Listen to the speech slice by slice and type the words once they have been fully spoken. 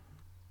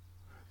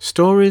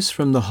Stories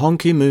from the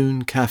Honky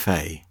Moon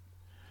Cafe.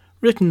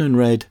 Written and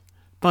read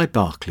by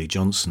Barclay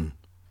Johnson.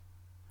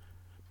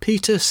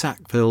 Peter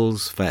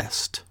Sackville's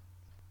Vest.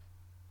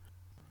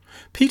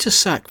 Peter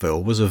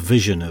Sackville was a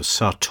vision of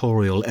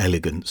sartorial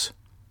elegance.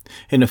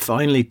 In a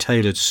finely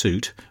tailored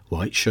suit,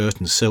 white shirt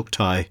and silk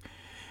tie,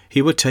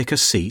 he would take a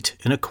seat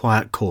in a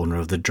quiet corner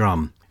of the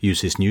drum, use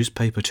his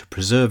newspaper to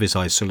preserve his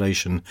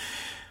isolation,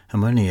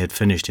 and when he had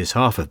finished his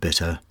half of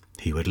bitter,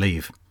 he would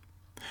leave.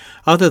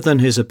 Other than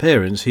his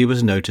appearance, he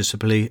was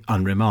noticeably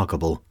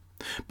unremarkable.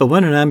 But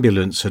when an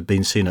ambulance had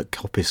been seen at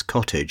Coppice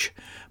Cottage,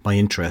 my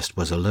interest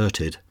was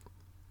alerted.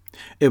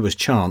 It was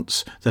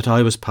chance that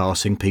I was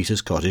passing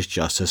Peter's cottage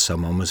just as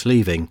someone was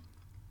leaving.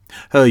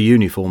 Her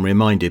uniform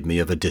reminded me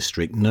of a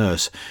district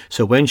nurse,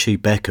 so when she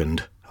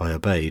beckoned, I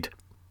obeyed.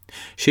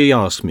 She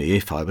asked me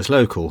if I was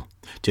local.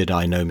 Did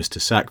I know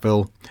Mr.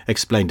 Sackville?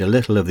 Explained a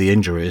little of the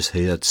injuries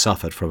he had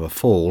suffered from a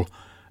fall,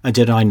 and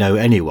did I know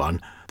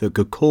anyone that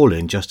could call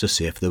in just to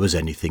see if there was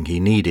anything he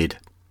needed.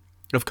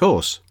 Of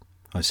course,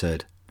 I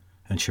said,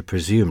 and she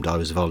presumed I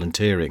was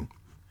volunteering.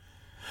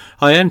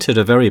 I entered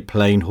a very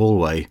plain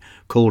hallway,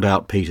 called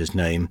out Peter's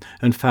name,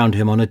 and found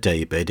him on a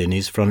daybed in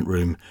his front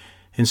room,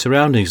 in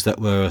surroundings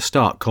that were a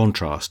stark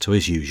contrast to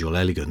his usual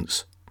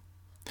elegance.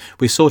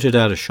 We sorted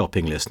out a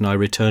shopping list, and I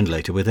returned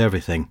later with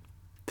everything.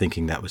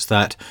 Thinking that was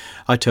that,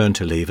 I turned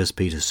to leave as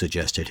Peter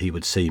suggested he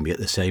would see me at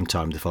the same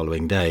time the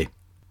following day.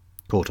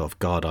 Caught off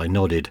guard, I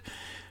nodded,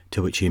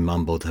 to which he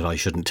mumbled that I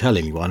shouldn't tell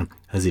anyone,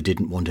 as he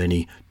didn't want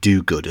any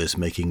do-gooders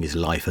making his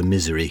life a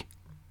misery.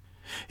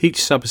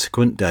 Each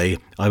subsequent day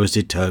I was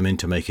determined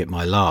to make it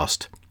my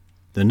last.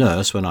 The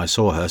nurse, when I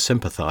saw her,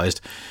 sympathised,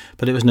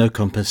 but it was no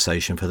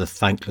compensation for the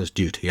thankless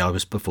duty I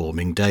was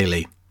performing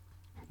daily.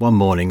 One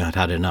morning I'd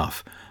had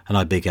enough, and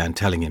I began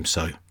telling him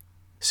so.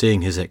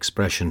 Seeing his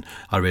expression,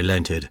 I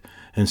relented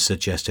and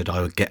suggested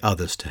I would get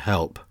others to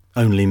help.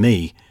 Only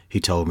me, he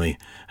told me,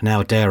 and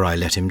how dare I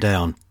let him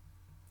down?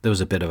 There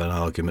was a bit of an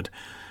argument,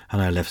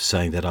 and I left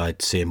saying that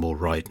I'd see him all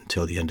right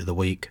until the end of the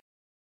week.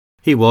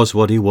 He was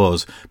what he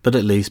was, but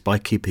at least by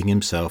keeping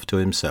himself to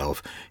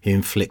himself, he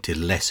inflicted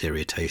less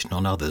irritation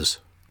on others.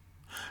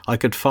 I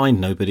could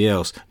find nobody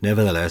else.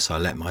 Nevertheless, I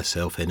let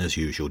myself in as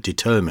usual,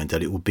 determined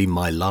that it would be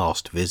my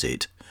last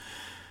visit.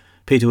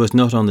 Peter was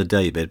not on the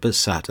daybed, but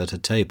sat at a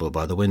table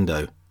by the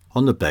window.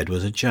 On the bed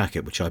was a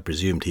jacket which I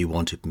presumed he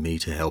wanted me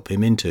to help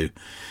him into.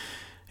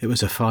 It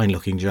was a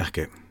fine-looking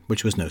jacket,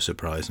 which was no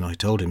surprise, and I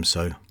told him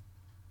so.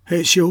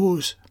 "It's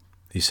yours,"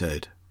 he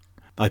said.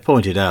 I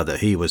pointed out that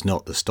he was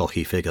not the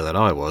stocky figure that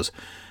I was,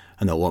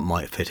 and that what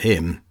might fit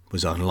him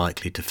was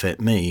unlikely to fit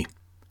me.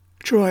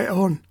 "Try it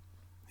on,"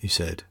 he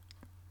said.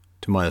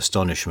 To my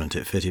astonishment,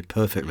 it fitted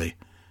perfectly.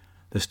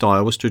 The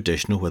style was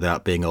traditional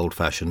without being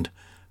old-fashioned,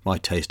 my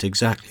taste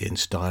exactly in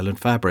style and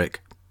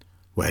fabric.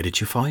 "Where did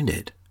you find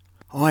it?"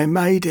 "I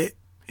made it,"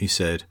 he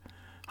said.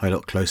 I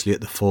looked closely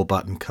at the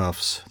 4-button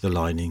cuffs, the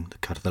lining, the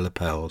cut of the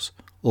lapels,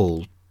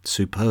 all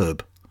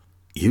superb.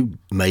 "You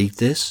made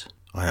this?"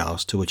 I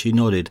asked, to which he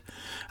nodded,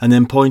 and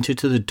then pointed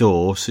to the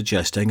door,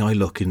 suggesting I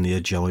look in the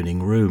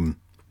adjoining room.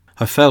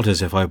 I felt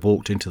as if I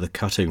walked into the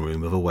cutting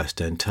room of a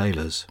West End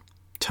tailor's.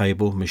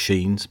 Table,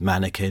 machines,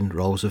 mannequin,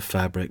 rolls of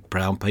fabric,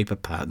 brown paper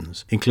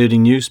patterns,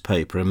 including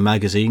newspaper and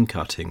magazine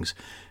cuttings,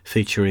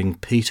 featuring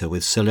Peter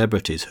with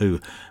celebrities who,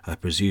 I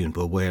presumed,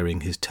 were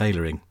wearing his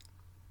tailoring.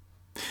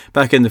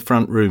 Back in the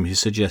front room he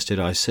suggested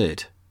I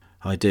sit.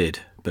 I did,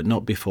 but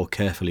not before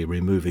carefully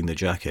removing the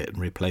jacket and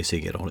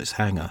replacing it on its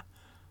hanger.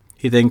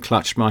 He then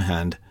clutched my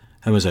hand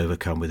and was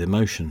overcome with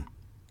emotion.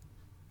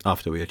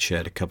 After we had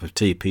shared a cup of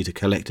tea, Peter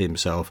collected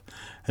himself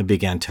and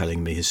began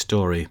telling me his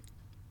story.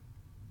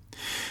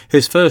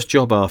 His first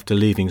job after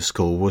leaving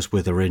school was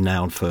with a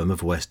renowned firm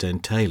of West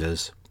End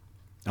tailors.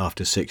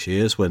 After 6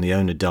 years, when the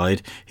owner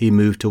died, he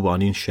moved to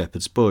one in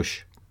Shepherd's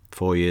Bush.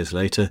 4 years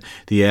later,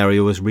 the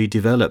area was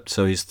redeveloped,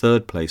 so his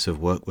third place of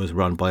work was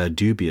run by a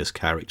dubious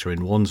character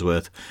in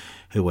Wandsworth,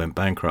 who went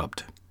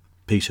bankrupt.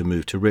 Peter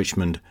moved to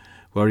Richmond,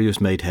 where he was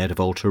made head of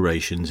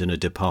alterations in a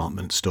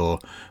department store,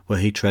 where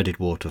he treaded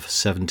water for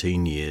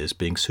 17 years,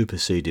 being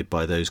superseded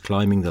by those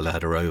climbing the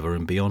ladder over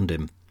and beyond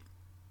him.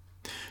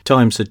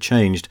 Times had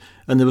changed,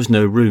 and there was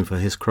no room for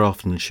his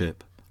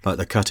craftsmanship. Like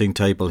the cutting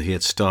table he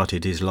had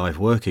started his life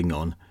working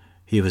on,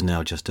 he was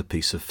now just a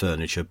piece of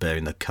furniture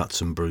bearing the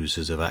cuts and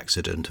bruises of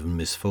accident and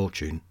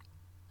misfortune.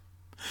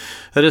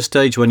 At a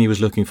stage when he was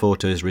looking forward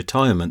to his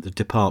retirement, the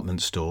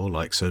department store,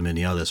 like so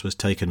many others, was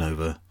taken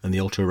over and the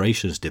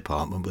alterations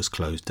department was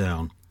closed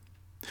down.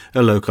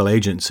 A local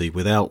agency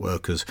without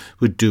workers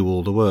would do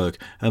all the work,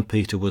 and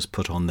Peter was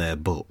put on their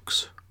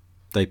books.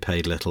 They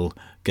paid little,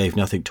 gave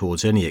nothing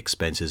towards any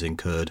expenses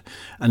incurred,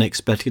 and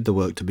expected the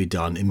work to be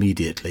done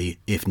immediately,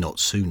 if not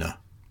sooner.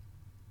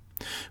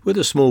 With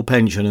a small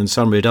pension and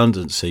some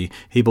redundancy,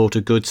 he bought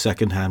a good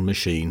second-hand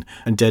machine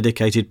and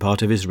dedicated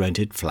part of his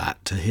rented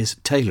flat to his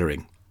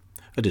tailoring,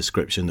 a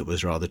description that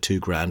was rather too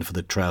grand for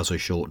the trouser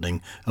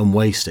shortening and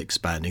waist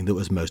expanding that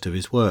was most of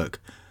his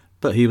work,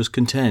 but he was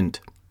content.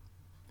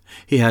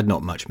 He had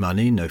not much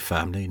money, no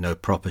family, no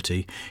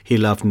property. He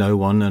loved no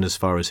one, and as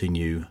far as he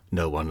knew,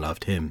 no one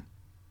loved him.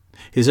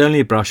 His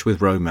only brush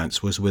with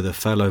romance was with a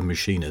fellow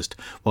machinist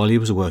while he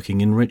was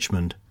working in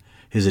Richmond.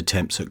 His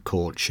attempts at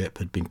courtship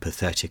had been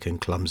pathetic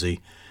and clumsy,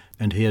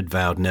 and he had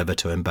vowed never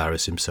to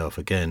embarrass himself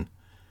again.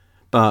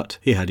 But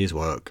he had his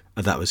work,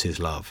 and that was his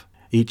love.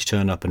 Each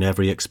turn-up and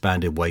every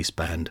expanded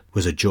waistband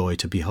was a joy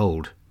to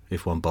behold,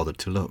 if one bothered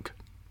to look.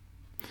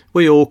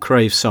 We all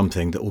crave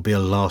something that will be a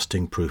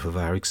lasting proof of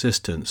our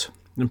existence,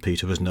 and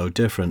Peter was no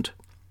different.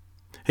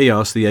 He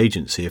asked the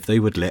agency if they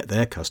would let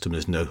their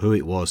customers know who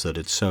it was that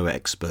had so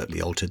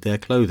expertly altered their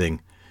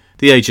clothing.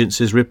 The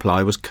agency's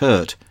reply was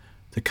curt.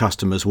 The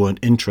customers weren't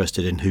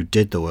interested in who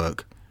did the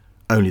work,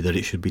 only that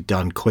it should be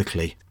done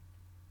quickly.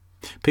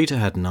 Peter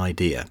had an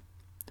idea.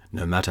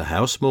 No matter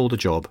how small the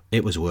job,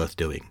 it was worth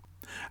doing.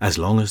 As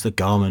long as the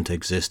garment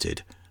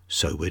existed,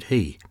 so would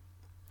he.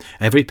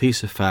 Every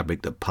piece of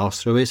fabric that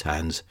passed through his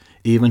hands,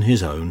 even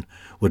his own,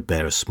 would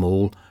bear a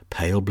small,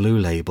 pale blue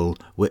label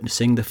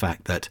witnessing the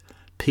fact that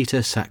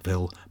Peter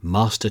Sackville,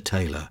 Master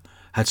Tailor,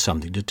 had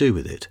something to do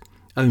with it,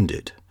 owned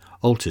it,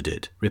 altered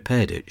it,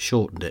 repaired it,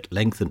 shortened it,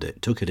 lengthened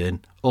it, took it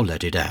in, or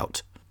let it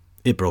out.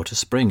 It brought a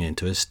spring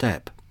into his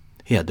step.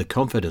 He had the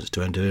confidence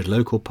to enter his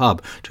local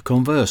pub to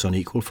converse on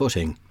equal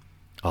footing.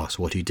 Asked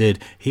what he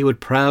did, he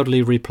would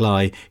proudly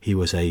reply he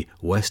was a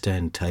West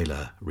End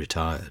tailor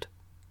retired.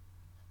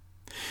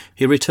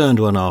 He returned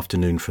one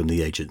afternoon from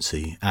the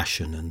agency,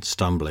 ashen and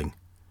stumbling.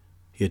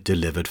 He had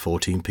delivered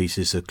 14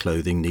 pieces of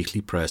clothing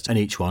neatly pressed, and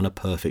each one a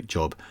perfect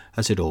job,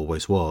 as it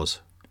always was.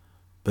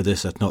 But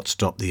this had not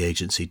stopped the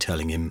agency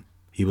telling him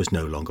he was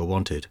no longer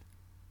wanted.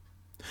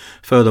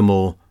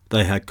 Furthermore,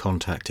 they had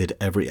contacted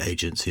every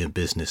agency and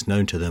business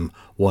known to them,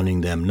 warning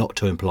them not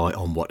to employ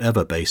on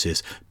whatever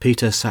basis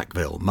Peter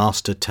Sackville,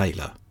 Master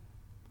Tailor.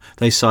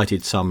 They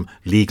cited some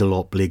legal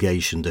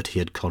obligation that he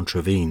had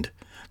contravened.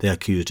 They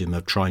accused him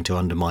of trying to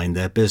undermine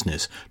their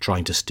business,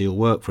 trying to steal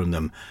work from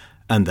them,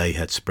 and they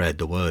had spread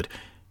the word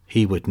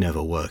he would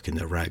never work in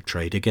the rag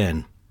trade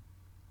again.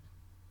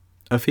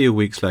 A few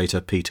weeks later,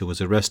 Peter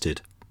was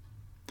arrested.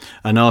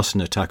 An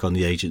arson attack on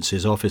the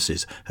agency's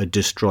offices had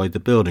destroyed the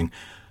building.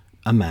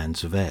 A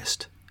man's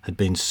vest had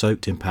been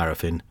soaked in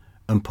paraffin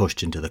and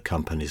pushed into the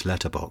company's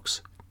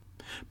letterbox.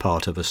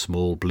 Part of a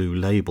small blue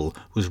label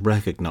was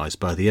recognised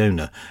by the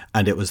owner,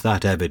 and it was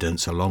that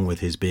evidence, along with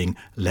his being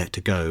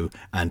let go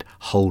and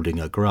holding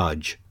a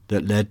grudge,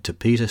 that led to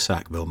Peter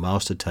Sackville,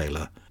 Master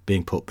Tailor,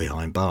 being put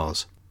behind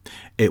bars.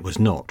 It was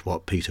not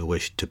what Peter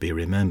wished to be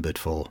remembered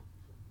for.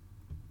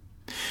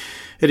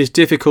 It is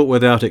difficult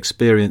without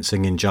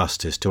experiencing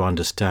injustice to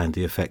understand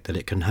the effect that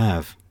it can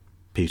have.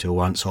 Peter,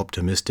 once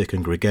optimistic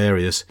and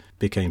gregarious,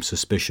 became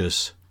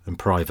suspicious and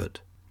private.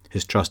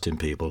 His trust in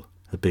people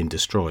had been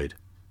destroyed.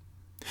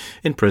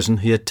 In prison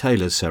he had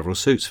tailored several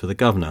suits for the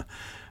governor,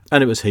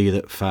 and it was he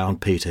that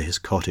found Peter his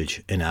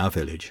cottage in our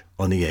village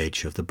on the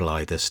edge of the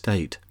Blythe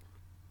estate.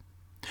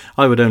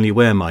 I would only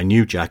wear my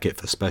new jacket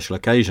for special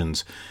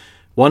occasions,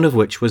 one of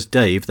which was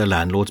Dave, the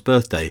landlord's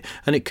birthday,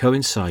 and it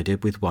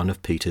coincided with one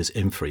of Peter's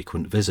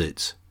infrequent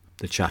visits.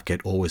 The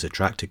jacket always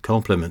attracted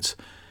compliments,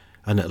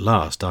 and at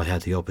last I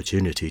had the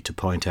opportunity to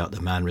point out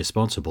the man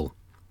responsible.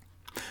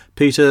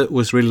 Peter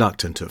was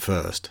reluctant at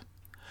first,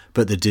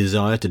 but the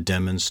desire to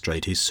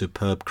demonstrate his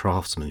superb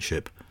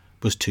craftsmanship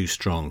was too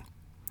strong,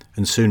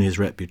 and soon his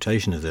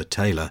reputation as a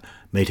tailor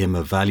made him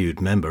a valued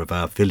member of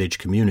our village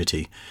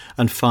community,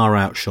 and far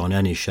outshone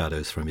any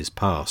shadows from his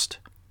past.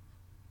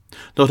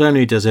 Not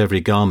only does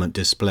every garment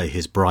display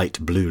his bright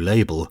blue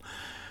label,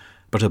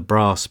 but a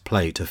brass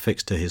plate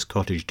affixed to his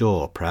cottage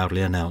door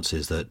proudly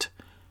announces that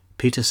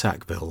Peter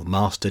Sackville,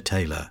 Master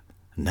Tailor,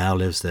 now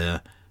lives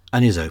there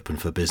and is open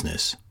for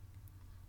business.